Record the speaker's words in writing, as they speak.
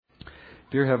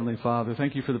Dear Heavenly Father,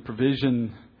 thank you for the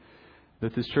provision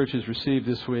that this church has received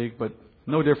this week, but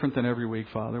no different than every week,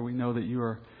 Father. We know that you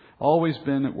are always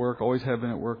been at work, always have been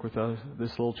at work with us, this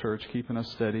little church, keeping us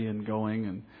steady and going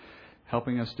and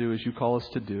helping us do as you call us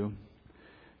to do.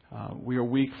 We are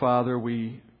weak, Father.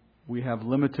 We have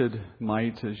limited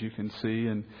might, as you can see,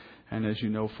 and as you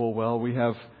know full well. We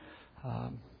have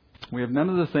none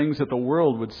of the things that the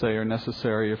world would say are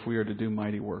necessary if we are to do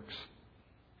mighty works.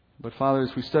 But Father,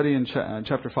 as we study in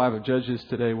chapter 5 of Judges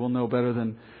today, we'll know better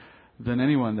than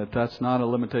anyone that that's not a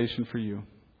limitation for you.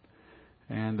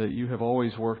 And that you have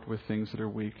always worked with things that are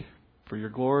weak. For your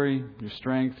glory, your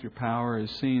strength, your power is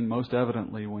seen most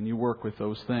evidently when you work with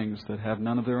those things that have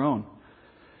none of their own.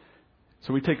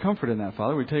 So we take comfort in that,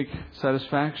 Father. We take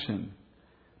satisfaction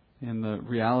in the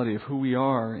reality of who we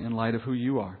are in light of who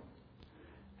you are.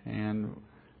 And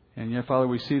yet, Father,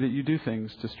 we see that you do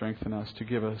things to strengthen us, to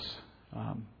give us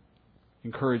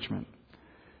encouragement.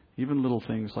 Even little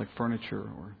things like furniture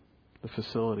or the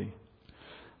facility.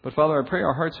 But Father, I pray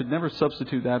our hearts would never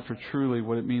substitute that for truly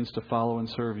what it means to follow and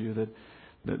serve you.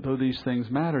 That though these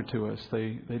things matter to us,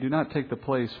 they do not take the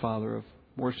place, Father, of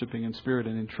worshiping in spirit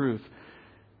and in truth.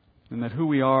 And that who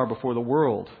we are before the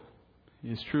world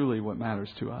is truly what matters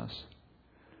to us.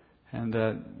 And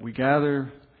that we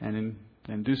gather and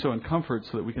do so in comfort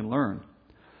so that we can learn.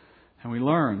 And we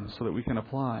learn so that we can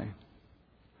apply.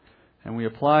 And we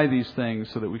apply these things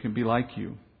so that we can be like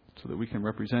you, so that we can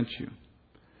represent you.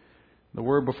 The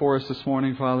word before us this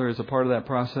morning, Father, is a part of that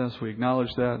process. We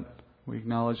acknowledge that. We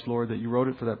acknowledge, Lord, that you wrote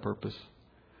it for that purpose.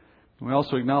 And we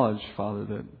also acknowledge, Father,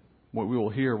 that what we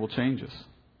will hear will change us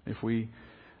if we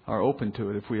are open to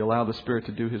it, if we allow the Spirit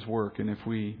to do His work, and if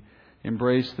we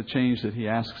embrace the change that He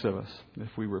asks of us,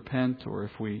 if we repent or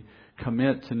if we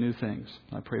commit to new things.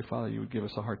 I pray, Father, you would give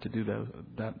us a heart to do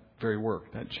that very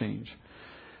work, that change.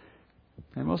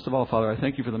 And most of all, Father, I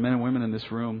thank you for the men and women in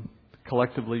this room,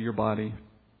 collectively your body,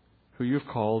 who you've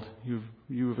called,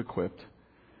 you have equipped.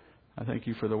 I thank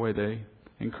you for the way they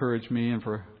encourage me and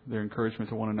for their encouragement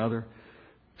to one another,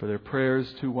 for their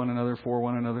prayers to one another, for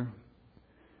one another,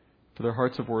 for their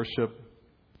hearts of worship,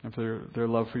 and for their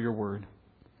love for your word.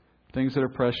 Things that are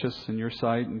precious in your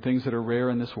sight and things that are rare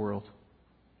in this world.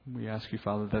 We ask you,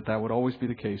 Father, that would always be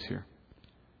the case here.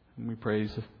 And we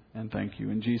praise and thank you.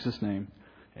 In Jesus' name,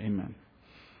 amen.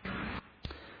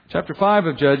 Chapter 5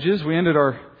 of Judges, we ended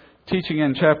our teaching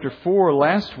in chapter 4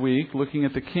 last week, looking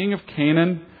at the king of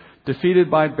Canaan, defeated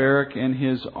by Barak and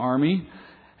his army.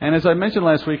 And as I mentioned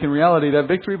last week, in reality, that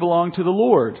victory belonged to the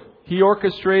Lord. He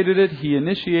orchestrated it, He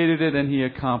initiated it, and He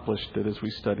accomplished it as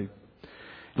we studied.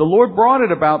 The Lord brought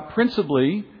it about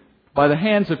principally by the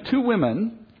hands of two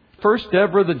women. First,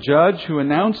 Deborah the judge, who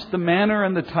announced the manner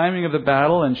and the timing of the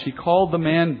battle, and she called the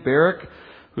man Barak,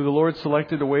 who the Lord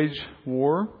selected to wage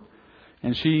war.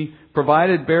 And she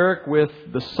provided Barak with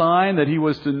the sign that he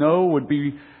was to know would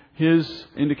be his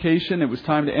indication it was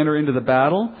time to enter into the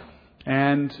battle.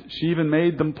 And she even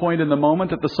made them point in the moment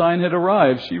that the sign had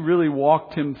arrived. She really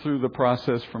walked him through the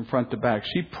process from front to back.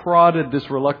 She prodded this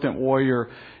reluctant warrior.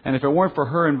 And if it weren't for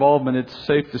her involvement, it's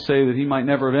safe to say that he might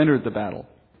never have entered the battle.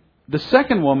 The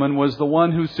second woman was the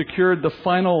one who secured the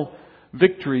final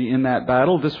victory in that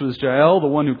battle. This was Jael, the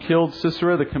one who killed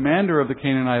Sisera, the commander of the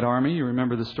Canaanite army. You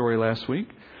remember the story last week.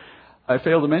 I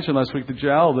failed to mention last week that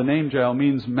Jael, the name Jael,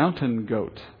 means mountain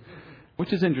goat,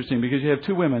 which is interesting because you have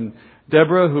two women.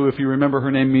 Deborah, who, if you remember,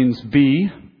 her name means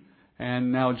bee,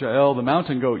 and now Jael, the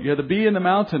mountain goat. You have the bee and the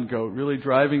mountain goat really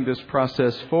driving this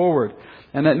process forward.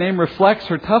 And that name reflects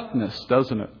her toughness,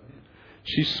 doesn't it?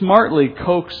 She smartly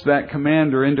coaxed that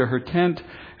commander into her tent,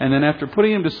 and then after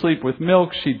putting him to sleep with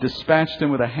milk, she dispatched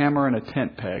him with a hammer and a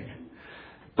tent peg.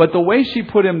 But the way she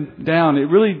put him down, it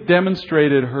really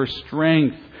demonstrated her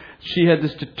strength. She had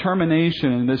this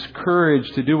determination and this courage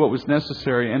to do what was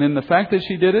necessary. And in the fact that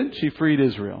she did it, she freed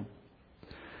Israel.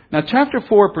 Now, chapter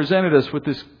 4 presented us with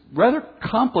this rather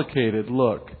complicated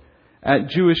look at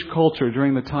Jewish culture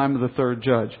during the time of the third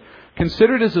judge,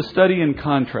 considered as a study in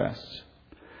contrasts.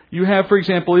 You have, for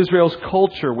example, Israel's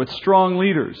culture with strong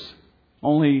leaders.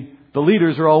 Only the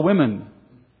leaders are all women,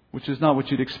 which is not what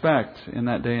you'd expect in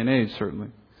that day and age, certainly.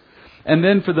 And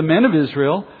then for the men of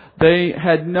Israel, they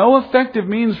had no effective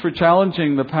means for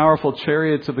challenging the powerful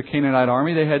chariots of the Canaanite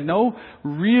army. They had no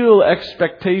real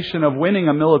expectation of winning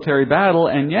a military battle,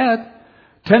 and yet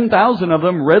 10,000 of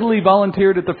them readily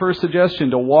volunteered at the first suggestion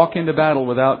to walk into battle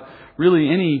without really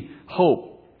any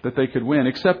hope that they could win,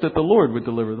 except that the Lord would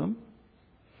deliver them.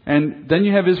 And then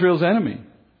you have Israel's enemy,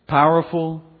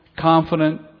 powerful,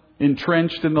 confident,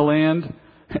 entrenched in the land,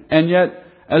 and yet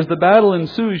As the battle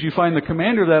ensues, you find the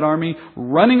commander of that army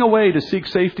running away to seek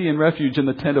safety and refuge in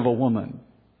the tent of a woman.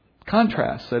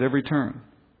 Contrasts at every turn.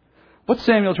 What's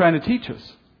Samuel trying to teach us?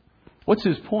 What's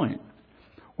his point?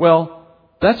 Well,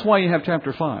 that's why you have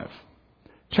chapter 5.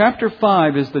 Chapter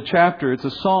 5 is the chapter, it's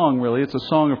a song really, it's a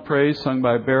song of praise sung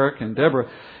by Barak and Deborah.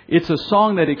 It's a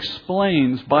song that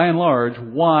explains, by and large,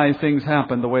 why things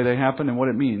happen the way they happen and what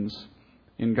it means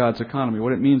in God's economy,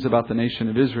 what it means about the nation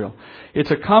of Israel. It's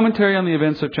a commentary on the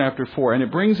events of chapter 4, and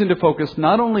it brings into focus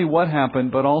not only what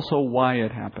happened, but also why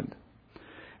it happened.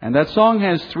 And that song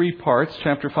has 3 parts.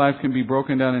 Chapter 5 can be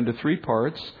broken down into 3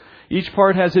 parts. Each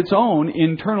part has its own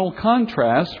internal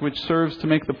contrast, which serves to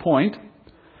make the point.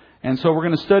 And so we're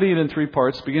going to study it in 3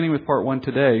 parts, beginning with part 1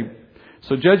 today.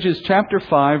 So Judges chapter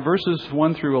 5, verses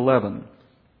 1 through 11.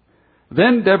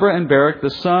 Then Deborah and Barak, the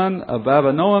son of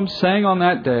Abinoam, sang on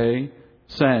that day,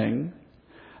 saying,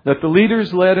 that the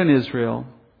leaders led in Israel,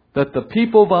 that the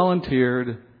people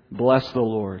volunteered, bless the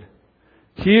Lord.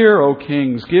 Hear, O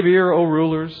kings, give ear, O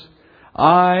rulers.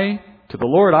 To the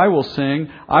Lord I will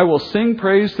sing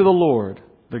praise to the Lord,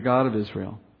 the God of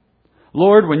Israel.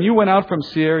 Lord, when you went out from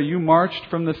Seir, you marched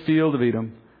from the field of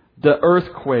Edom. The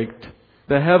earth quaked.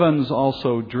 The heavens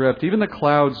also dripped. Even the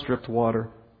clouds dripped water.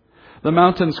 The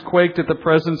mountains quaked at the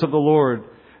presence of the Lord.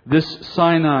 This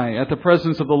Sinai at the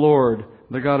presence of the Lord,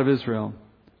 the God of Israel.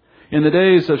 In the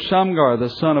days of Shamgar, the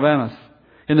son of Anath,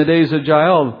 in the days of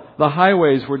Jael, the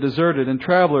highways were deserted and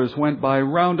travelers went by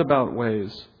roundabout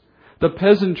ways. The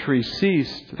peasantry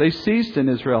ceased. They ceased in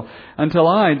Israel until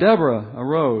I, Deborah,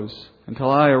 arose. Until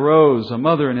I arose, a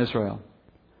mother in Israel.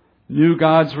 New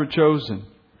gods were chosen.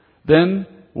 Then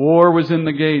war was in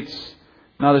the gates.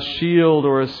 Not a shield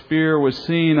or a spear was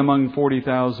seen among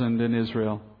 40,000 in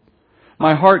Israel.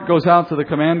 My heart goes out to the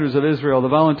commanders of Israel, the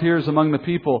volunteers among the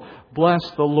people. Bless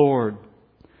the Lord.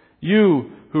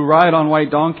 You who ride on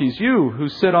white donkeys, you who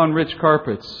sit on rich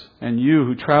carpets, and you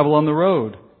who travel on the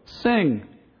road, sing.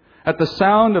 At the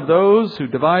sound of those who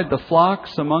divide the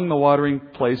flocks among the watering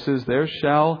places, there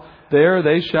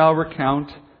they shall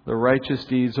recount the righteous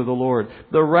deeds of the Lord,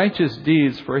 the righteous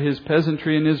deeds for His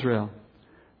peasantry in Israel.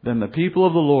 Then the people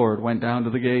of the Lord went down to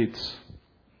the gates.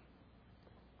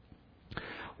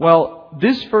 Well,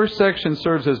 this first section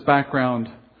serves as background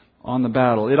on the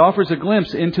battle. It offers a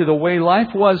glimpse into the way life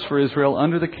was for Israel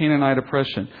under the Canaanite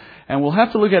oppression. And we'll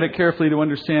have to look at it carefully to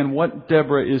understand what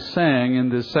Deborah is saying in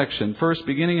this section. First,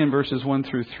 beginning in verses 1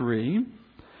 through 3.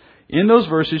 In those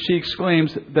verses, she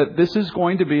exclaims that this is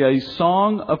going to be a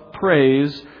song of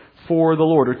praise for the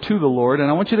Lord, or to the Lord. And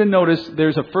I want you to notice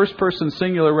there's a first-person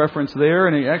singular reference there,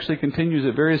 and it actually continues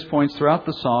at various points throughout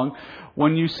the song.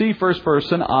 When you see first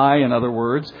person, I, in other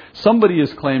words, somebody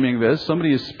is claiming this,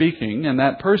 somebody is speaking, and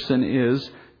that person is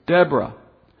Deborah.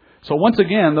 So once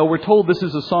again, though we're told this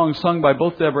is a song sung by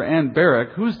both Deborah and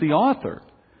Barak, who's the author?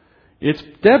 It's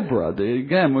Deborah.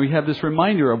 Again, we have this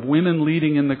reminder of women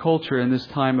leading in the culture in this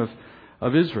time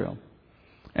of Israel.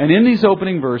 And in these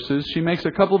opening verses, she makes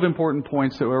a couple of important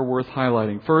points that are worth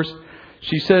highlighting. First,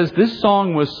 she says this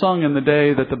song was sung in the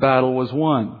day that the battle was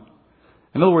won.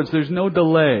 In other words, there's no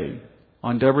delay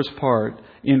on Deborah's part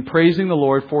in praising the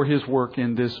Lord for His work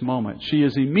in this moment. She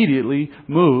is immediately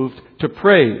moved to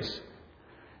praise.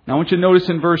 Now I want you to notice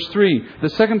in verse 3, the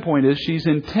second point is she's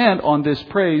intent on this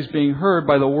praise being heard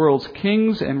by the world's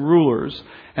kings and rulers,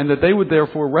 and that they would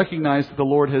therefore recognize that the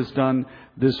Lord has done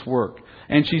this work.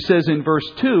 And she says in verse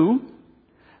 2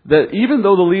 that even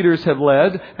though the leaders have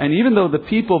led, and even though the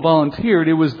people volunteered,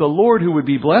 it was the Lord who would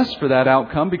be blessed for that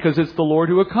outcome, because it's the Lord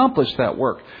who accomplished that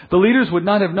work. The leaders would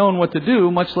not have known what to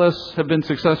do, much less have been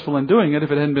successful in doing it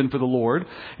if it hadn't been for the Lord.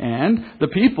 And the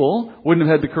people wouldn't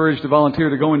have had the courage to volunteer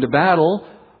to go into battle,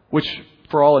 which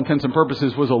for all intents and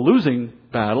purposes was a losing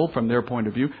battle from their point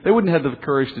of view. They wouldn't have had the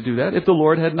courage to do that if the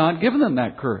Lord had not given them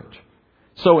that courage.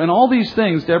 So in all these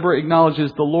things, Deborah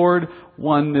acknowledges the Lord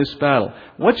won this battle.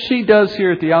 What she does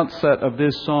here at the outset of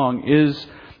this song is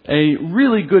a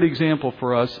really good example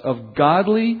for us of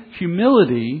godly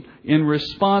humility in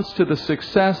response to the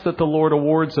success that the Lord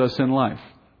awards us in life.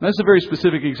 That's a very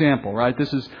specific example, right?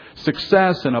 This is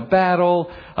success in a battle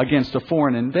against a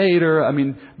foreign invader. I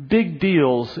mean, big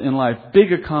deals in life,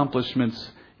 big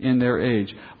accomplishments in their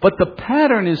age. But the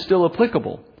pattern is still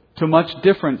applicable to much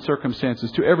different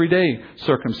circumstances, to everyday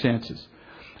circumstances.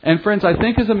 And friends, I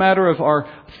think as a matter of our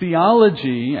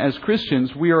theology as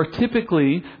Christians, we are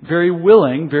typically very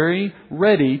willing, very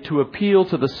ready to appeal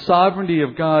to the sovereignty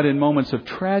of God in moments of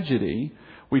tragedy.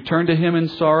 We turn to Him in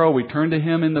sorrow. We turn to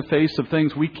Him in the face of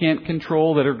things we can't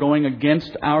control that are going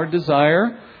against our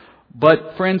desire.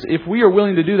 But friends, if we are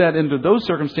willing to do that under those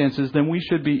circumstances, then we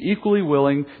should be equally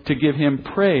willing to give Him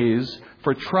praise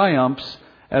for triumphs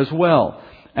as well.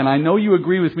 And I know you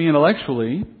agree with me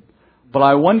intellectually, but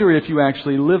I wonder if you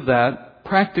actually live that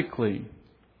practically.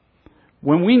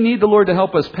 When we need the Lord to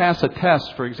help us pass a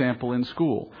test, for example, in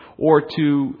school, or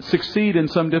to succeed in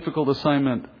some difficult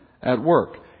assignment at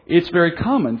work, it's very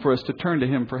common for us to turn to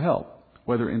Him for help,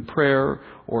 whether in prayer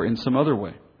or in some other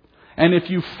way. And if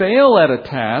you fail at a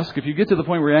task, if you get to the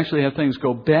point where you actually have things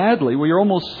go badly, well, you're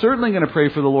almost certainly going to pray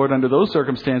for the Lord under those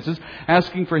circumstances,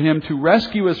 asking for Him to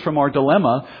rescue us from our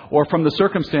dilemma or from the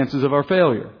circumstances of our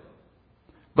failure.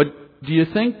 But do you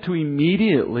think to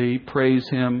immediately praise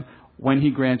Him when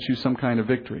He grants you some kind of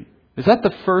victory? Is that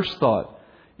the first thought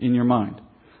in your mind?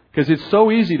 Because it's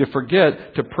so easy to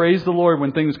forget to praise the Lord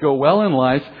when things go well in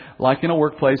life, like in a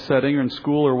workplace setting or in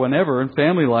school or whenever, in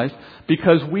family life,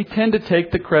 because we tend to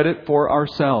take the credit for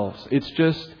ourselves. It's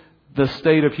just the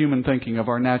state of human thinking, of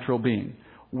our natural being.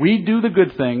 We do the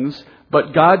good things,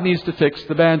 but God needs to fix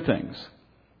the bad things.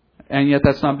 And yet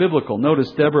that's not biblical.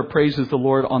 Notice Deborah praises the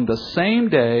Lord on the same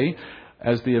day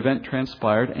as the event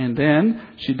transpired, and then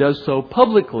she does so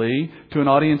publicly to an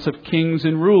audience of kings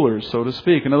and rulers, so to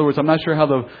speak. In other words, I'm not sure how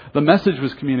the message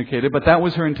was communicated, but that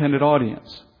was her intended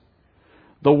audience.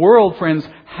 The world, friends,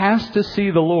 has to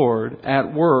see the Lord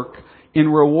at work in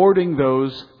rewarding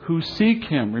those who seek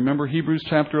Him. Remember Hebrews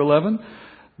chapter 11?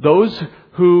 Those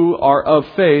who are of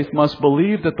faith must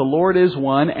believe that the Lord is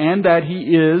one and that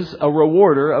He is a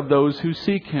rewarder of those who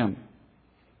seek Him.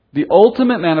 The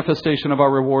ultimate manifestation of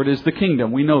our reward is the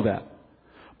kingdom. We know that.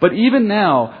 But even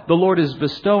now, the Lord is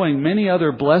bestowing many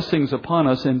other blessings upon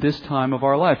us in this time of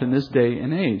our life, in this day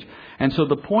and age. And so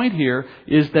the point here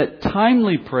is that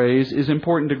timely praise is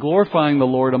important to glorifying the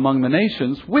Lord among the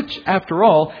nations, which, after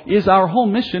all, is our whole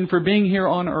mission for being here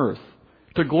on earth,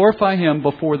 to glorify Him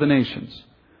before the nations.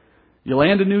 You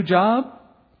land a new job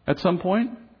at some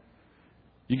point.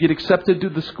 You get accepted to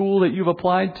the school that you've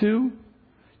applied to.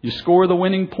 You score the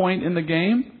winning point in the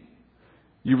game.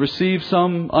 You receive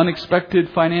some unexpected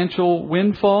financial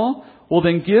windfall. Well,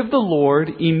 then give the Lord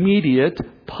immediate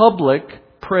public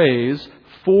praise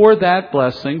for that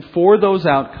blessing, for those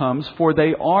outcomes, for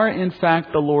they are in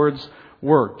fact the Lord's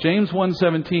work. James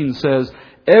 1:17 says,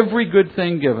 "Every good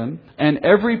thing given and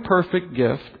every perfect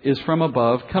gift is from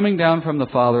above, coming down from the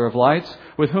Father of lights,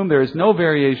 with whom there is no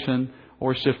variation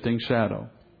or shifting shadow."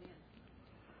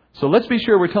 So let's be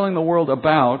sure we're telling the world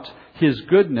about His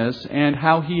goodness and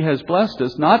how He has blessed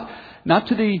us, not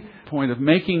to the point of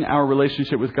making our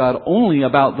relationship with God only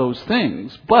about those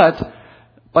things, but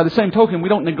by the same token, we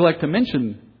don't neglect to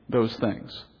mention those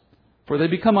things, for they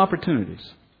become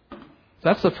opportunities.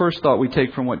 That's the first thought we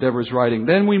take from what Deborah's writing.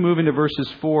 Then we move into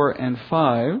verses 4 and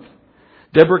 5.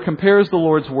 Deborah compares the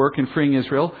Lord's work in freeing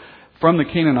Israel from the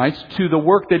Canaanites to the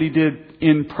work that He did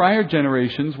in prior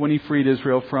generations when He freed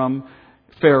Israel from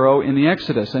Pharaoh in the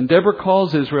Exodus. And Deborah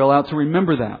calls Israel out to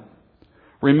remember that.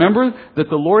 Remember that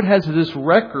the Lord has this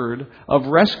record of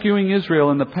rescuing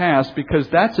Israel in the past because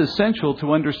that's essential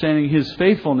to understanding His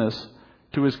faithfulness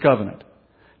to His covenant.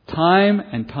 Time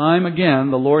and time again,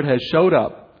 the Lord has showed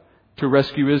up to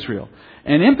rescue Israel.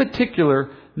 And in particular,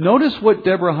 notice what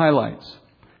Deborah highlights.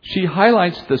 She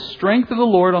highlights the strength of the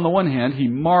Lord on the one hand. He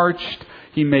marched.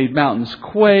 He made mountains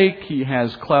quake. He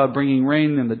has cloud bringing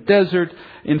rain in the desert.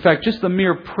 In fact, just the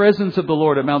mere presence of the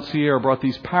Lord at Mount Seir brought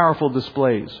these powerful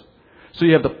displays. So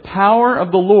you have the power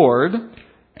of the Lord.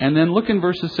 And then look in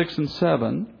verses 6 and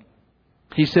 7.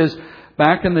 He says,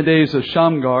 back in the days of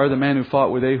Shamgar, the man who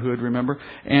fought with Ehud, remember?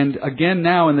 And again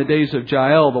now in the days of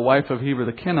Jael, the wife of Heber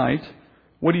the Kenite,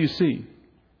 what do you see?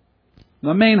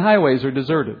 The main highways are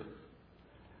deserted.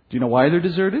 Do you know why they're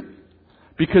deserted?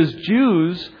 Because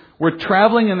Jews were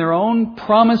traveling in their own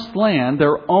promised land,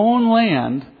 their own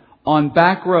land, on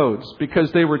back roads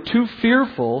because they were too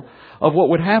fearful of what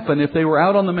would happen if they were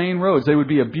out on the main roads. They would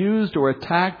be abused or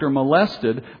attacked or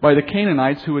molested by the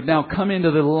Canaanites who would now come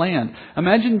into the land.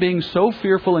 Imagine being so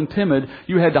fearful and timid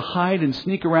you had to hide and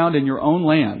sneak around in your own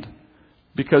land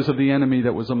because of the enemy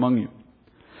that was among you.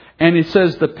 And it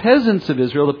says the peasants of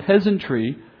Israel, the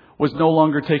peasantry, was no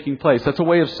longer taking place. That's a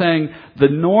way of saying the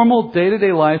normal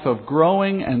day-to-day life of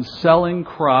growing and selling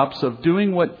crops, of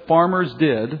doing what farmers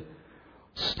did,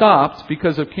 stopped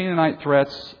because of Canaanite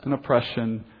threats and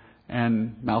oppression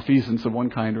and malfeasance of one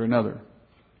kind or another.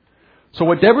 So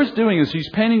what Deborah's doing is she's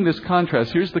painting this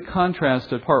contrast. Here's the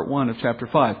contrast of part 1 of chapter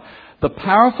 5. The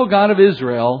powerful God of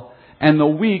Israel and the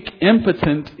weak,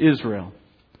 impotent Israel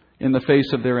in the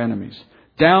face of their enemies.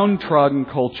 Downtrodden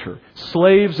culture,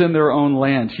 slaves in their own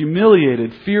land,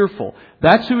 humiliated, fearful.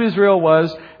 That's who Israel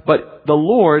was, but the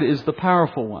Lord is the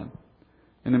powerful one.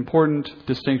 An important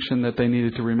distinction that they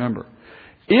needed to remember.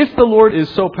 If the Lord is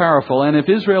so powerful, and if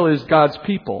Israel is God's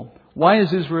people, why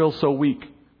is Israel so weak?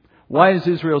 Why is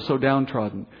Israel so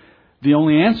downtrodden? The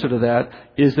only answer to that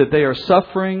is that they are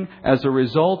suffering as a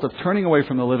result of turning away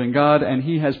from the living God, and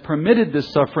He has permitted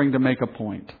this suffering to make a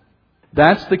point.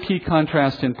 That's the key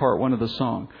contrast in part 1 of the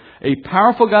song. A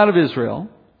powerful God of Israel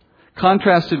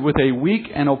contrasted with a weak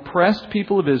and oppressed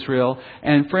people of Israel.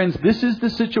 And friends, this is the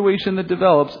situation that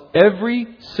develops every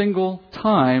single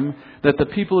time that the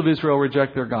people of Israel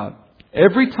reject their God.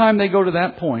 Every time they go to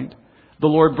that point, the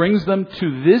Lord brings them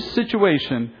to this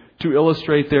situation to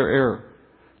illustrate their error.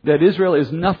 That Israel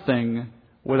is nothing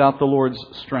without the Lord's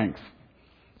strength.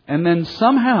 And then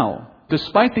somehow,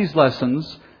 despite these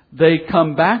lessons, they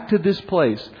come back to this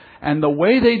place. And the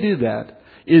way they do that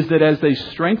is that as they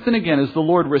strengthen again, as the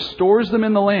Lord restores them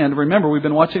in the land. Remember, we've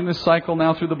been watching this cycle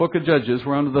now through the book of Judges.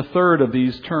 We're on to the third of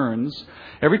these turns.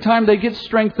 Every time they get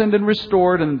strengthened and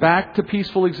restored and back to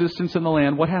peaceful existence in the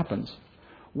land, what happens?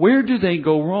 Where do they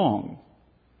go wrong?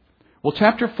 Well,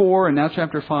 chapter 4 and now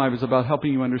chapter 5 is about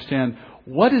helping you understand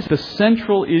what is the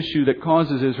central issue that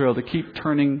causes Israel to keep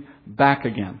turning back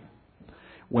again.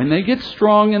 When they get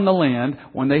strong in the land,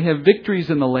 when they have victories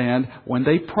in the land, when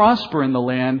they prosper in the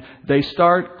land, they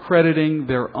start crediting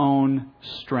their own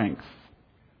strength.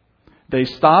 They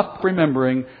stop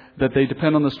remembering that they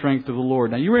depend on the strength of the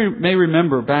Lord. Now, you may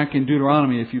remember back in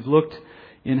Deuteronomy, if you've looked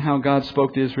in how God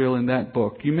spoke to Israel in that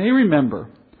book, you may remember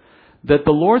that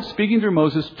the Lord, speaking through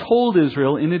Moses, told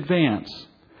Israel in advance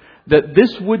that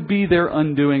this would be their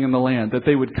undoing in the land, that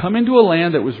they would come into a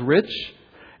land that was rich,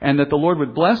 and that the Lord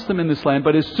would bless them in this land.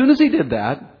 But as soon as He did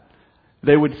that,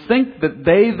 they would think that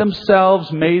they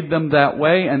themselves made them that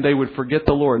way, and they would forget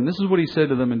the Lord. And this is what He said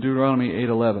to them in Deuteronomy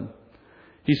 8:11.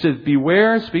 He says,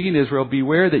 "Beware," speaking to Israel,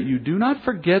 "beware that you do not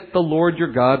forget the Lord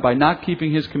your God by not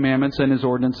keeping His commandments and His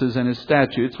ordinances and His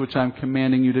statutes, which I'm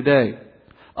commanding you today.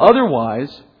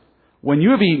 Otherwise, when you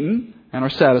have eaten and are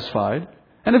satisfied,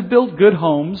 and have built good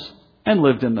homes and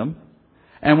lived in them,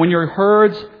 and when your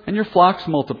herds and your flocks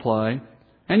multiply,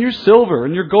 and your silver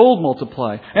and your gold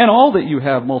multiply, and all that you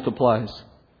have multiplies,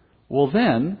 well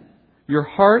then your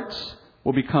hearts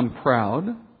will become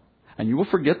proud, and you will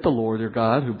forget the Lord your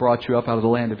God, who brought you up out of the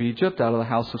land of Egypt, out of the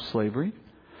house of slavery.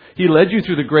 He led you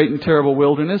through the great and terrible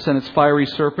wilderness, and its fiery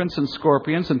serpents and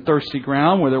scorpions and thirsty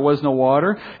ground where there was no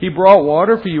water. He brought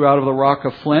water for you out of the rock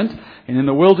of flint. And in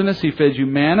the wilderness He fed you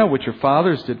manna, which your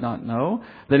fathers did not know,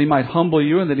 that He might humble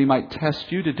you and that He might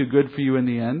test you to do good for you in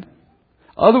the end.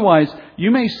 Otherwise,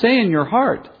 you may say in your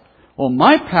heart, well,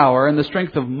 my power and the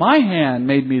strength of my hand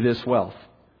made me this wealth.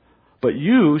 But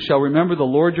you shall remember the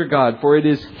Lord your God, for it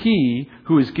is He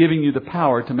who is giving you the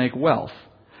power to make wealth.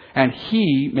 And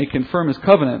He may confirm His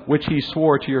covenant, which He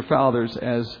swore to your fathers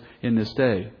as in this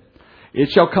day. It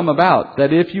shall come about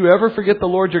that if you ever forget the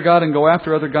Lord your God and go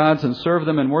after other gods and serve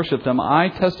them and worship them, I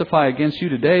testify against you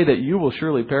today that you will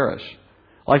surely perish.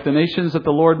 Like the nations that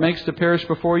the Lord makes to perish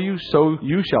before you, so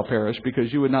you shall perish,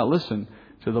 because you would not listen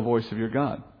to the voice of your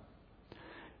God."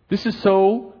 This is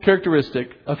so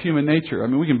characteristic of human nature. I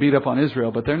mean, we can beat up on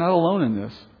Israel, but they're not alone in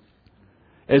this.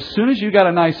 As soon as you got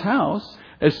a nice house,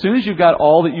 as soon as you've got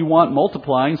all that you want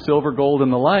multiplying, silver, gold,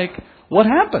 and the like, what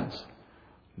happens?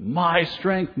 My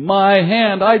strength, my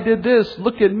hand, I did this,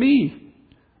 look at me.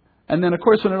 And then, of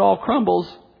course, when it all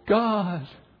crumbles, God,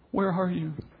 where are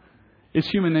you? It's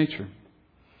human nature.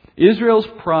 Israel's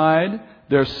pride,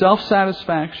 their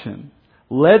self-satisfaction,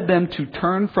 led them to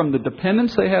turn from the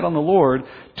dependence they had on the Lord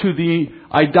to the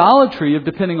idolatry of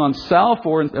depending on self,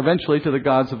 or eventually to the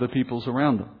gods of the peoples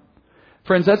around them.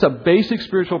 Friends, that's a basic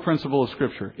spiritual principle of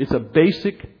Scripture. It's a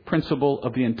basic principle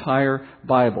of the entire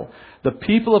Bible. The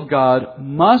people of God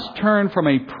must turn from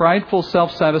a prideful,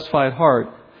 self-satisfied heart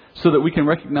so that we can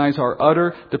recognize our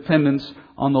utter dependence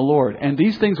on the Lord. And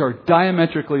these things are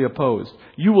diametrically opposed.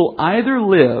 You will either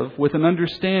live with an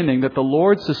understanding that the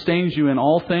Lord sustains you in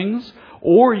all things,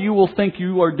 or you will think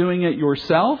you are doing it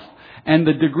yourself, and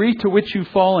the degree to which you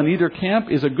fall in either camp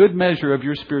is a good measure of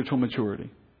your spiritual maturity.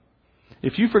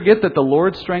 If you forget that the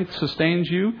Lord's strength sustains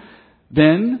you,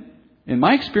 then, in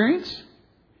my experience,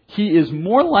 He is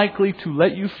more likely to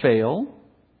let you fail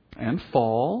and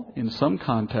fall in some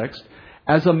context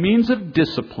as a means of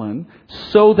discipline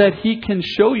so that He can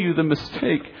show you the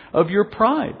mistake of your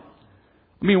pride.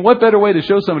 I mean, what better way to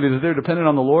show somebody that they're dependent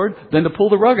on the Lord than to pull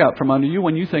the rug out from under you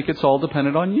when you think it's all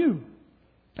dependent on you?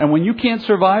 And when you can't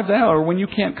survive that, or when you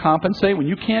can't compensate, when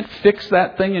you can't fix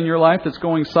that thing in your life that's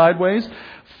going sideways,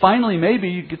 finally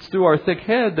maybe it gets through our thick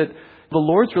head that the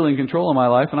Lord's really in control of my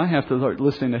life and I have to start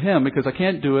listening to Him because I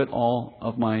can't do it all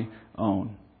of my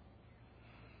own.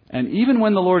 And even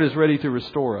when the Lord is ready to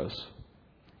restore us,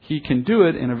 He can do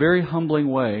it in a very humbling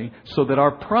way so that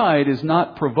our pride is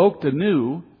not provoked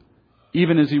anew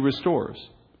even as He restores.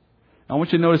 I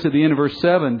want you to notice at the end of verse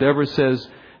 7, Deborah says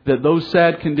that those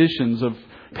sad conditions of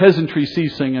peasantry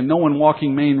ceasing and no one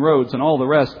walking main roads and all the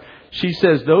rest, she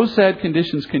says those sad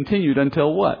conditions continued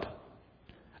until what?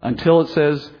 Until it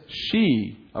says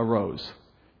she arose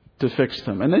to fix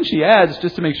them. And then she adds,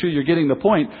 just to make sure you're getting the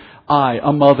point, I,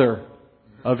 a mother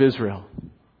of Israel.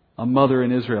 A mother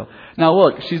in Israel. Now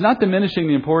look, she's not diminishing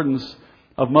the importance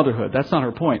of motherhood. That's not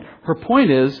her point. Her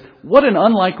point is, what an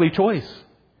unlikely choice.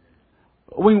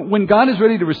 When God is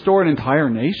ready to restore an entire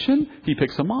nation, He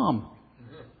picks a mom.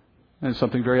 And there's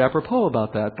something very apropos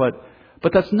about that.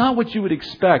 But that's not what you would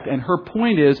expect. And her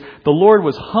point is, the Lord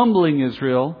was humbling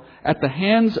Israel at the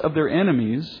hands of their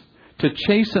enemies to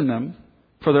chasten them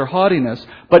for their haughtiness.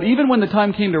 But even when the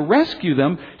time came to rescue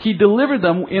them, He delivered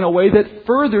them in a way that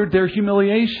furthered their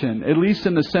humiliation, at least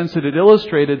in the sense that it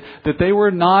illustrated that they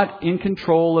were not in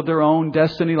control of their own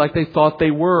destiny like they thought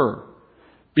they were.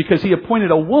 Because He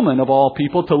appointed a woman of all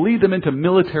people to lead them into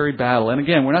military battle. And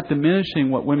again, we're not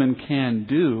diminishing what women can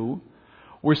do.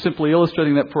 We're simply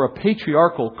illustrating that for a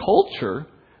patriarchal culture,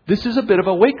 this is a bit of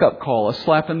a wake-up call, a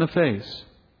slap in the face.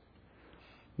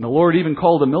 And the Lord even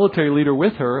called a military leader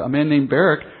with her, a man named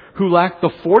Barak, who lacked the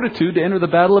fortitude to enter the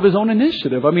battle of his own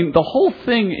initiative. I mean, the whole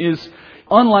thing is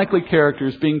unlikely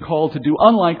characters being called to do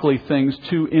unlikely things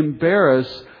to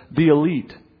embarrass the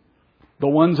elite, the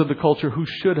ones of the culture who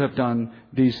should have done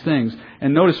these things.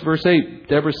 And notice verse 8,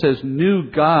 Deborah says,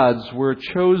 new gods were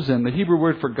chosen. The Hebrew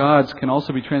word for gods can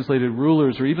also be translated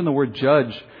rulers or even the word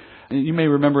judge. And you may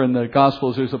remember in the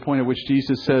Gospels there's a point at which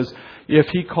Jesus says, if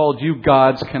He called you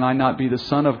gods, can I not be the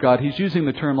Son of God? He's using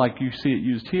the term like you see it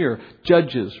used here.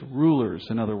 Judges, rulers,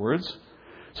 in other words.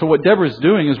 So what Deborah's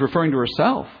doing is referring to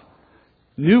herself.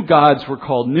 New gods were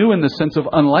called, new in the sense of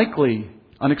unlikely,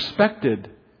 unexpected.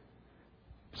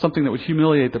 Something that would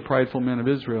humiliate the prideful men of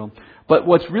Israel. But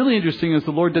what's really interesting is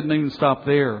the Lord didn't even stop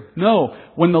there. No,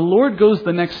 when the Lord goes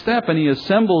the next step and He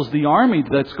assembles the army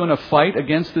that's going to fight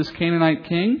against this Canaanite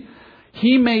king,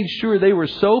 He made sure they were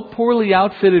so poorly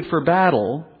outfitted for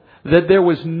battle that there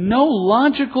was no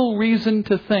logical reason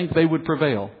to think they would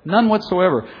prevail. None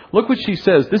whatsoever. Look what she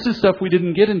says. This is stuff we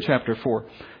didn't get in chapter 4.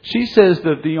 She says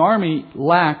that the army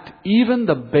lacked even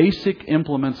the basic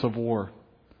implements of war.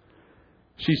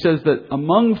 She says that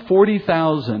among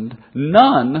 40,000,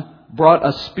 none brought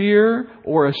a spear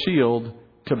or a shield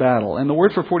to battle. And the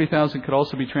word for 40,000 could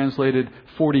also be translated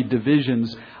 40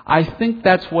 divisions. I think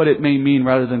that's what it may mean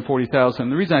rather than 40,000.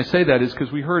 The reason I say that is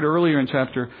because we heard earlier in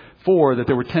chapter 4 that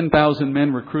there were 10,000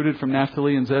 men recruited from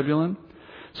Naphtali and Zebulun.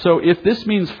 So if this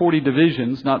means 40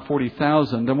 divisions, not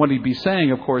 40,000, then what he'd be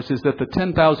saying, of course, is that the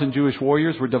 10,000 Jewish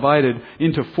warriors were divided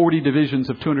into 40 divisions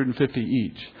of 250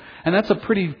 each. And that's a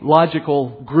pretty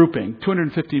logical grouping.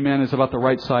 250 men is about the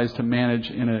right size to manage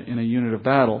in a unit of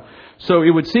battle. So it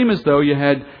would seem as though you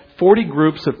had 40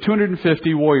 groups of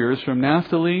 250 warriors from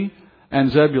Naphtali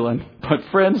and Zebulun. But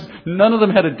friends, none of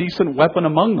them had a decent weapon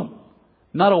among them.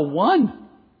 Not a one.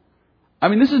 I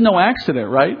mean, this is no accident,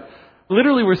 right?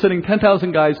 Literally, we're setting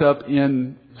 10,000 guys up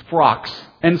in frocks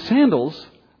and sandals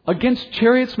against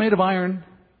chariots made of iron,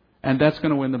 and that's going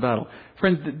to win the battle.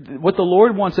 Friends, what the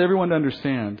Lord wants everyone to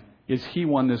understand is He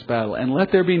won this battle. And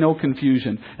let there be no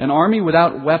confusion. An army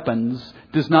without weapons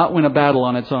does not win a battle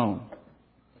on its own.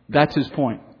 That's His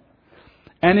point.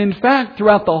 And in fact,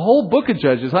 throughout the whole book of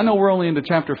Judges, I know we're only into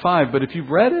chapter 5, but if you've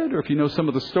read it or if you know some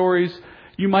of the stories,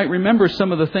 you might remember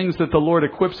some of the things that the Lord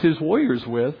equips His warriors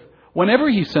with whenever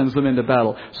He sends them into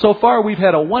battle. So far, we've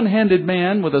had a one-handed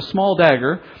man with a small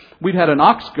dagger. We've had an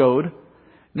ox goad.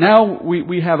 Now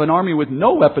we have an army with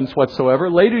no weapons whatsoever.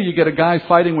 Later you get a guy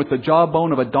fighting with the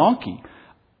jawbone of a donkey.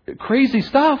 Crazy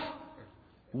stuff.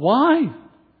 Why?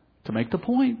 To make the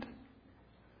point.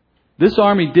 This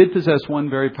army did possess one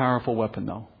very powerful weapon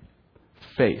though.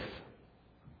 Faith.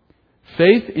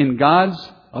 Faith in God's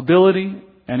ability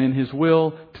and in His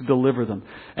will to deliver them.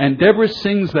 And Deborah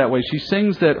sings that way. She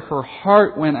sings that her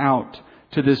heart went out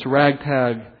to this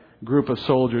ragtag group of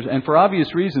soldiers, and for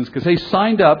obvious reasons, because they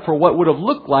signed up for what would have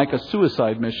looked like a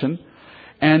suicide mission,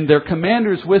 and their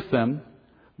commanders with them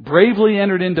bravely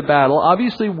entered into battle,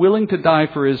 obviously willing to die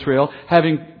for Israel,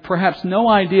 having perhaps no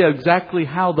idea exactly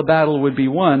how the battle would be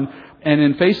won, and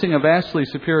in facing a vastly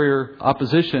superior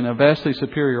opposition, a vastly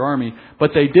superior army,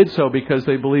 but they did so because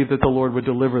they believed that the Lord would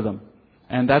deliver them.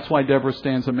 And that's why Deborah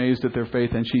stands amazed at their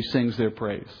faith, and she sings their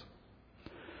praise.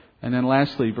 And then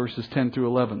lastly, verses 10 through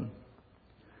 11.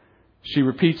 She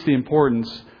repeats the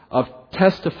importance of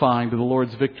testifying to the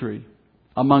Lord's victory.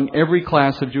 among every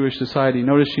class of Jewish society.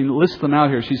 Notice she lists them out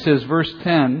here. She says, verse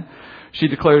 10, she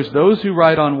declares, those who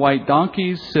ride on white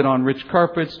donkeys, sit on rich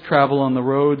carpets, travel on the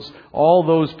roads, all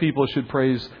those people should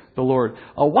praise the Lord.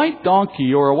 A white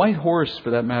donkey, or a white horse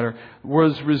for that matter,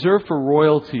 was reserved for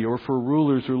royalty or for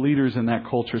rulers or leaders in that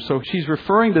culture. So she's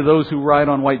referring to those who ride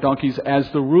on white donkeys as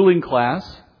the ruling class.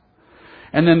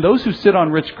 And then those who sit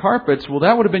on rich carpets, well,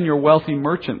 that would have been your wealthy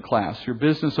merchant class, your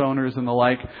business owners and the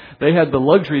like. They had the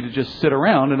luxury to just sit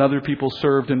around and other people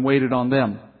served and waited on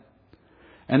them.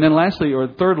 And then lastly, or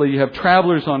thirdly, you have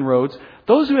travelers on roads.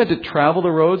 Those who had to travel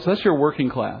the roads, that's your working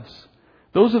class.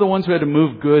 Those are the ones who had to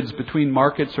move goods between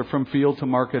markets or from field to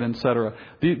market, etc.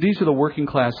 These are the working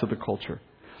class of the culture.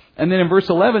 And then in verse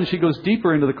 11, she goes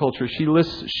deeper into the culture. She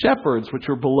lists shepherds, which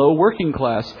were below working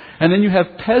class. And then you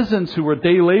have peasants who were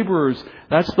day laborers.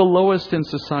 That's the lowest in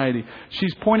society.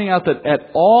 She's pointing out that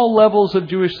at all levels of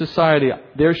Jewish society,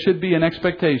 there should be an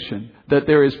expectation that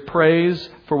there is praise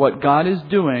for what God is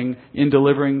doing in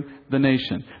delivering the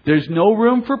nation. There's no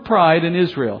room for pride in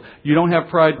Israel. You don't have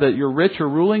pride that you're rich or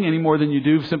ruling any more than you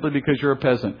do simply because you're a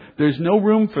peasant. There's no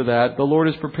room for that. The Lord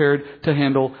is prepared to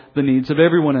handle the needs of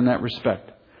everyone in that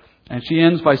respect. And she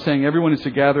ends by saying everyone is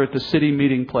to gather at the city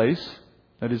meeting place,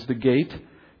 that is the gate,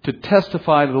 to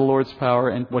testify to the Lord's power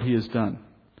and what He has done.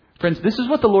 Friends, this is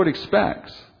what the Lord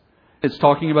expects. It's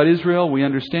talking about Israel, we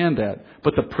understand that.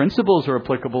 But the principles are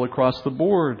applicable across the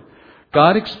board.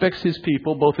 God expects His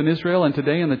people, both in Israel and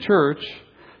today in the church,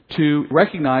 to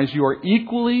recognize you are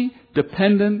equally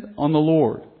dependent on the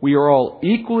Lord. We are all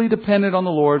equally dependent on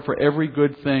the Lord for every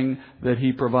good thing that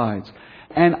He provides.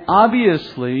 And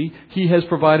obviously, He has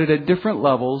provided at different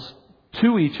levels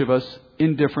to each of us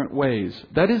in different ways.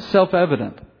 That is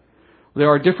self-evident. There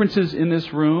are differences in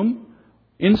this room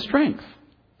in strength.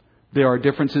 There are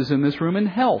differences in this room in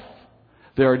health.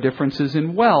 There are differences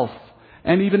in wealth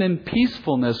and even in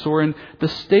peacefulness or in the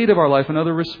state of our life in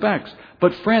other respects.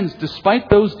 But friends, despite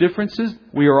those differences,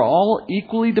 we are all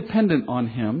equally dependent on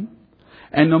Him.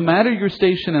 And no matter your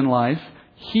station in life,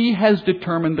 He has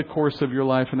determined the course of your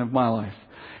life and of my life.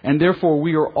 And therefore,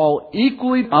 we are all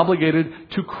equally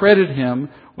obligated to credit Him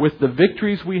with the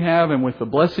victories we have and with the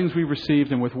blessings we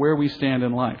received and with where we stand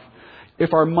in life.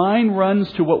 If our mind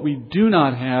runs to what we do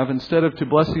not have instead of to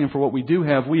blessing Him for what we do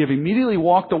have, we have immediately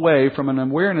walked away from an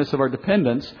awareness of our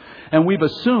dependence, and we've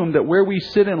assumed that where we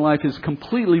sit in life is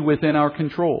completely within our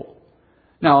control.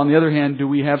 Now, on the other hand, do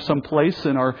we have some place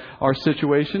in our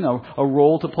situation, a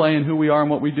role to play in who we are and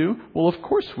what we do? Well, of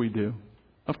course we do.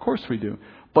 Of course we do.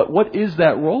 But what is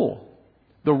that role?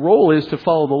 The role is to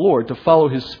follow the Lord, to follow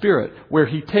His Spirit. Where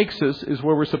He takes us is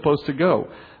where we're supposed to go.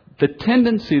 The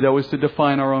tendency, though, is to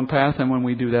define our own path, and when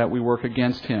we do that, we work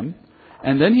against Him.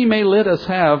 And then He may let us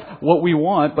have what we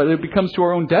want, but it becomes to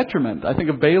our own detriment. I think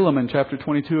of Balaam in chapter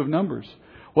 22 of Numbers.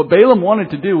 What Balaam wanted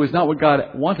to do was not what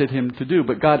God wanted him to do,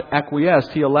 but God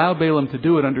acquiesced. He allowed Balaam to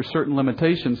do it under certain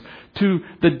limitations to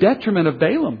the detriment of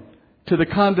Balaam, to the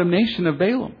condemnation of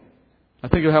Balaam. I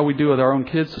think of how we do with our own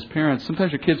kids as parents.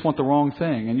 Sometimes your kids want the wrong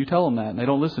thing, and you tell them that, and they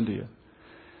don't listen to you.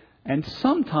 And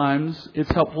sometimes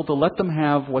it's helpful to let them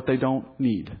have what they don't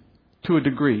need, to a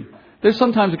degree. There's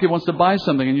sometimes a kid wants to buy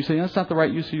something, and you say, that's not the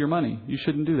right use of your money. You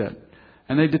shouldn't do that.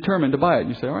 And they determine to buy it. And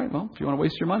you say, all right, well, if you want to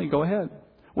waste your money, go ahead.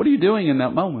 What are you doing in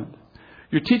that moment?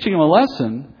 You're teaching them a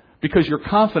lesson because you're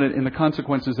confident in the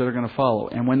consequences that are going to follow.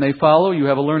 And when they follow, you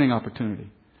have a learning opportunity.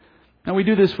 Now, we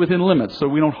do this within limits, so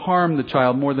we don't harm the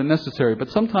child more than necessary. But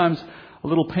sometimes a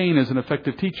little pain is an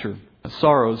effective teacher,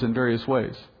 sorrows in various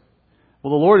ways.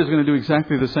 Well, the Lord is going to do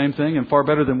exactly the same thing and far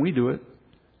better than we do it.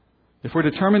 If we're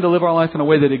determined to live our life in a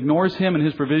way that ignores Him and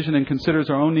His provision and considers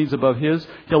our own needs above His,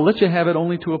 He'll let you have it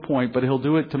only to a point, but He'll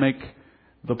do it to make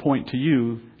the point to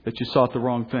you that you sought the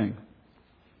wrong thing.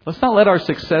 Let's not let our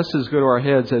successes go to our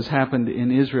heads as happened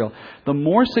in Israel. The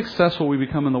more successful we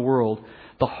become in the world,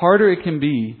 the harder it can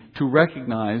be to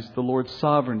recognize the Lord's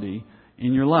sovereignty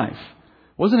in your life.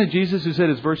 Wasn't it Jesus who said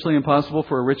it's virtually impossible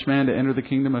for a rich man to enter the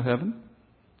kingdom of heaven?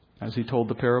 As He told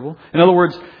the parable. In other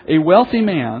words, a wealthy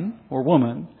man or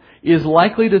woman is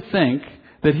likely to think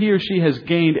that he or she has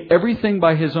gained everything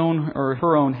by his own or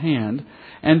her own hand,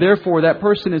 and therefore that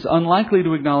person is unlikely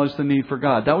to acknowledge the need for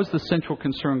God. That was the central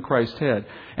concern Christ had.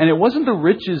 And it wasn't the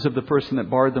riches of the person that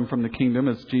barred them from the kingdom,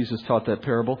 as Jesus taught that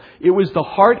parable. It was the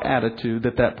heart attitude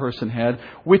that that person had,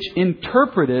 which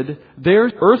interpreted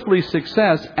their earthly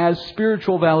success as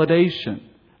spiritual validation.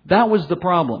 That was the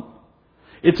problem.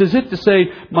 It's as if to say,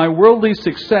 my worldly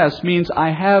success means I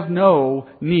have no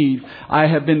need. I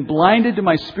have been blinded to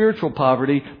my spiritual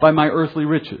poverty by my earthly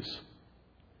riches.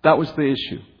 That was the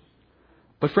issue.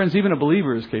 But friends, even a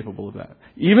believer is capable of that.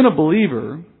 Even a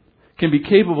believer can be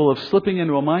capable of slipping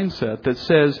into a mindset that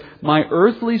says my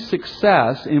earthly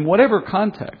success in whatever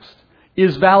context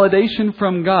is validation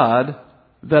from God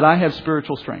that I have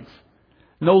spiritual strength.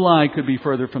 No lie could be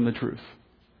further from the truth.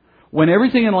 When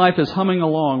everything in life is humming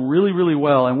along really, really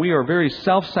well and we are very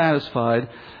self-satisfied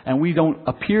and we don't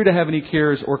appear to have any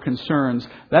cares or concerns,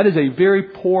 that is a very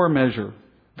poor measure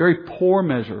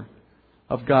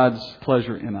of God's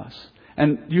pleasure in us.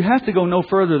 And you have to go no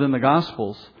further than the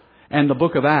Gospels and the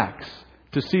book of Acts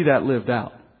to see that lived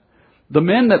out. The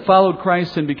men that followed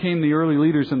Christ and became the early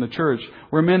leaders in the church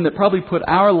were men that probably put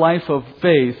our life of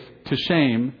faith to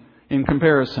shame in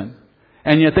comparison.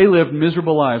 And yet they lived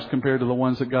miserable lives compared to the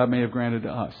ones that God may have granted to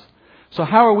us. So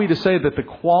how are we to say that the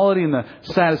quality and the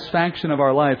satisfaction of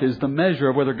our life is the measure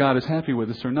of whether God is happy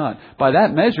with us or not? By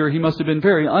that measure, He must have been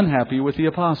very unhappy with the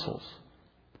apostles.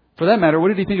 For that matter, what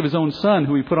did He think of His own Son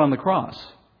who He put on the cross?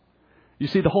 You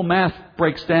see, the whole math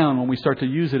breaks down when we start to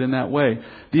use it in that way.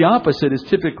 The opposite is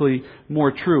typically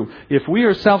more true. If we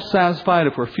are self-satisfied,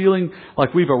 if we're feeling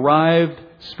like we've arrived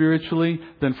spiritually,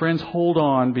 then friends, hold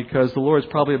on, because the Lord is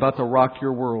probably about to rock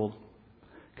your world.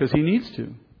 Because He needs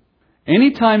to.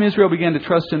 Anytime Israel began to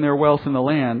trust in their wealth in the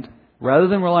land, rather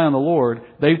than rely on the Lord,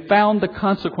 they found the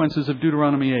consequences of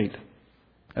Deuteronomy 8.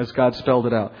 As God spelled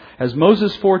it out. As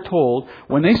Moses foretold,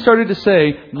 when they started to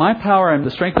say, my power and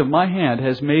the strength of my hand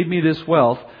has made me this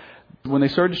wealth, when they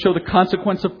started to show the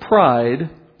consequence of pride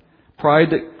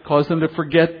that caused them to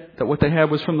forget that what they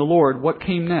had was from the Lord, what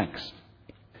came next?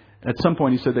 At some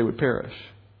point He said they would perish.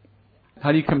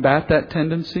 How do you combat that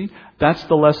tendency? That's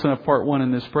the lesson of part 1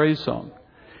 in this praise song.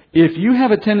 If you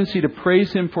have a tendency to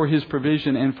praise Him for His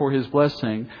provision and for His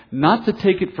blessing, not to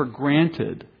take it for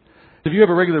granted. If you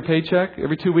have a regular paycheck,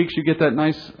 every 2 weeks you get that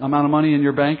nice amount of money in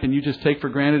your bank and you just take for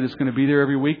granted it's going to be there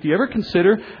every week. Do you ever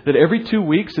consider that every 2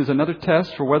 weeks is another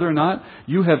test for whether or not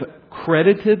you have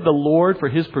credited the Lord for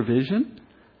His provision?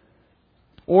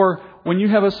 Or when you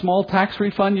have a small tax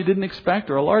refund you didn't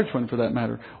expect, or a large one for that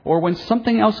matter. Or when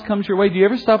something else comes your way, do you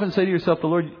ever stop and say to yourself,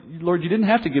 Lord, you didn't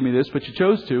have to give me this, but you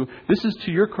chose to. This is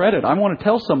to your credit. I want to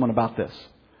tell someone about this.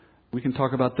 We can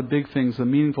talk about the big things, the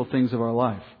meaningful things of our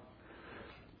life.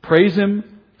 Praise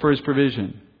Him for His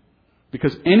provision.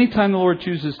 Because anytime the Lord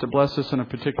chooses to bless us in a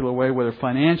particular way, whether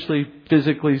financially,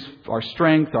 physically, our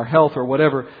strength, our health, or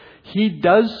whatever, He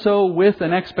does so with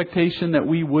an expectation that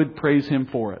we would praise Him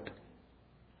for it.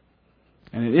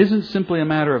 And it isn't simply a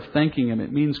matter of thanking Him.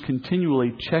 It means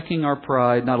continually checking our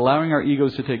pride, not allowing our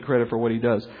egos to take credit for what He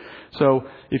does. So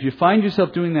if you find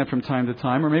yourself doing that from time to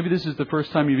time, or maybe this is the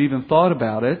first time you've even thought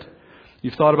about it,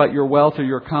 you've thought about your wealth or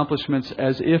your accomplishments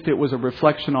as if it was a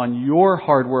reflection on your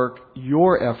hard work,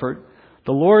 your effort.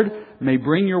 The Lord may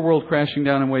bring your world crashing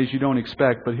down in ways you don't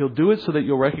expect, but He'll do it so that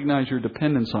you'll recognize your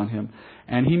dependence on Him.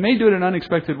 And He may do it in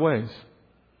unexpected ways.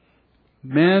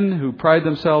 Men who pride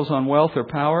themselves on wealth or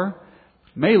power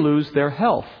may lose their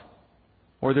health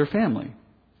or their family.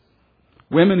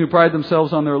 Women who pride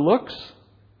themselves on their looks,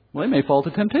 well, they may fall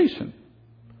to temptation.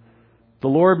 The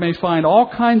Lord may find all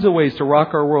kinds of ways to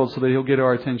rock our world so that He'll get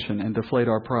our attention and deflate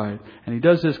our pride. And He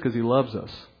does this because He loves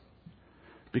us.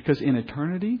 Because in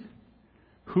eternity,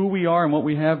 who we are and what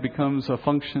we have becomes a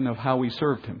function of how we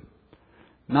served Him.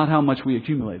 Not how much we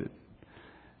accumulated.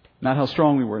 Not how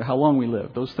strong we were, how long we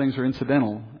lived. Those things are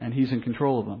incidental, and He's in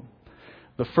control of them.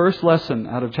 The first lesson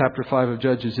out of chapter 5 of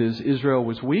Judges is Israel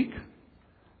was weak.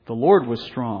 The Lord was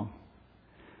strong.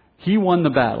 He won the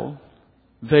battle.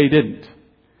 They didn't.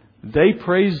 They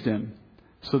praised Him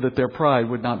so that their pride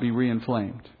would not be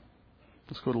reinflamed.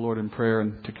 Let's go to Lord in prayer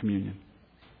and to communion.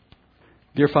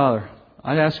 Dear Father,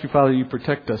 I ask You, Father, You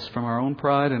protect us from our own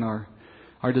pride and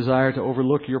our desire to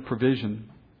overlook Your provision.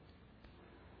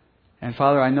 And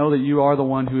Father, I know that You are the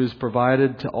one who has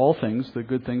provided to all things, the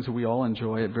good things that we all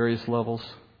enjoy at various levels.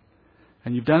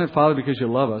 And You've done it, Father, because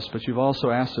You love us, but You've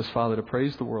also asked us, Father, to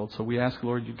praise the world. So we ask,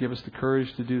 Lord, You give us the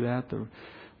courage to do that,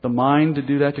 the mind to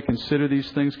do that, to consider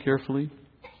these things carefully.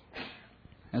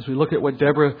 As we look at what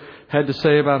Deborah had to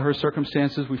say about her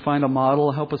circumstances, we find a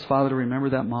model. Help us, Father, to remember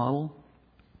that model.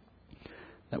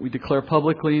 That we declare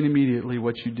publicly and immediately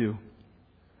what You do.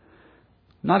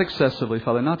 Not excessively,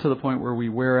 Father, not to the point where we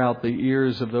wear out the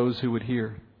ears of those who would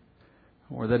hear.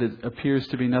 Or that it appears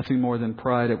to be nothing more than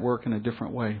pride at work in a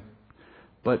different way.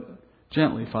 But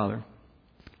gently, Father.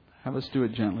 Have us do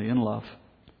it gently, in love.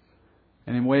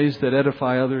 And in ways that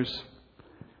edify others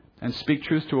and speak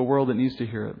truth to a world that needs to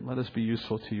hear it. Let us be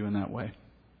useful to You in that way.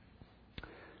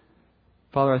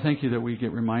 Father, I thank You that we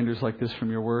get reminders like this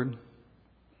from Your Word.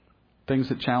 Things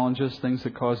that challenge us, things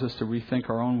that cause us to rethink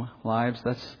our own lives.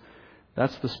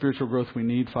 That's the spiritual growth we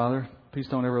need, Father. Please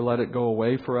don't ever let it go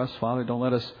away for us, Father. Don't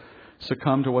let us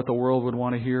succumb to what the world would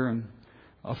want to hear and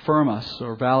affirm us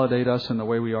or validate us in the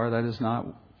way we are. That is not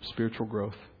spiritual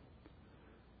growth.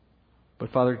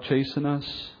 But Father, chasten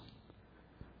us.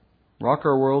 Rock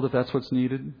our world if that's what's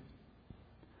needed.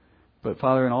 But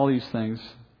Father, in all these things,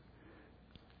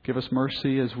 give us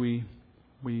mercy as we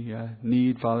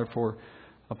need, Father, for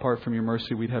apart from your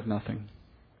mercy, we'd have nothing.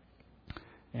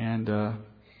 And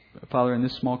Father, in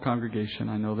this small congregation,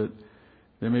 I know that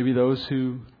there may be those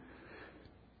who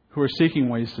are seeking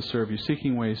ways to serve you,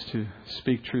 seeking ways to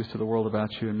speak truth to the world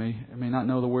about you, and may not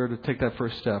know where to take that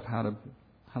first step, how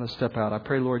to step out. I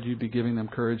pray, Lord, you'd be giving them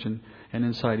courage and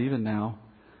insight even now,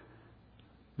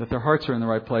 that their hearts are in the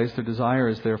right place, their desire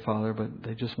is there, Father, but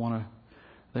they just want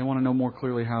to know more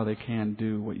clearly how they can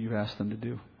do what you've asked them to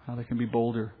do, how they can be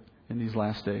bolder in these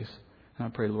last days. And I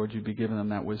pray, Lord, you'd be giving them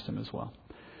that wisdom as well.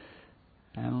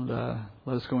 And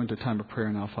let us go into a time of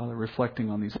prayer now, Father, reflecting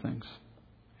on these things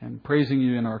and praising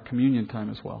you in our communion time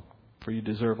as well, for you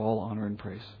deserve all honor and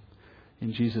praise.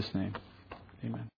 In Jesus' name, amen.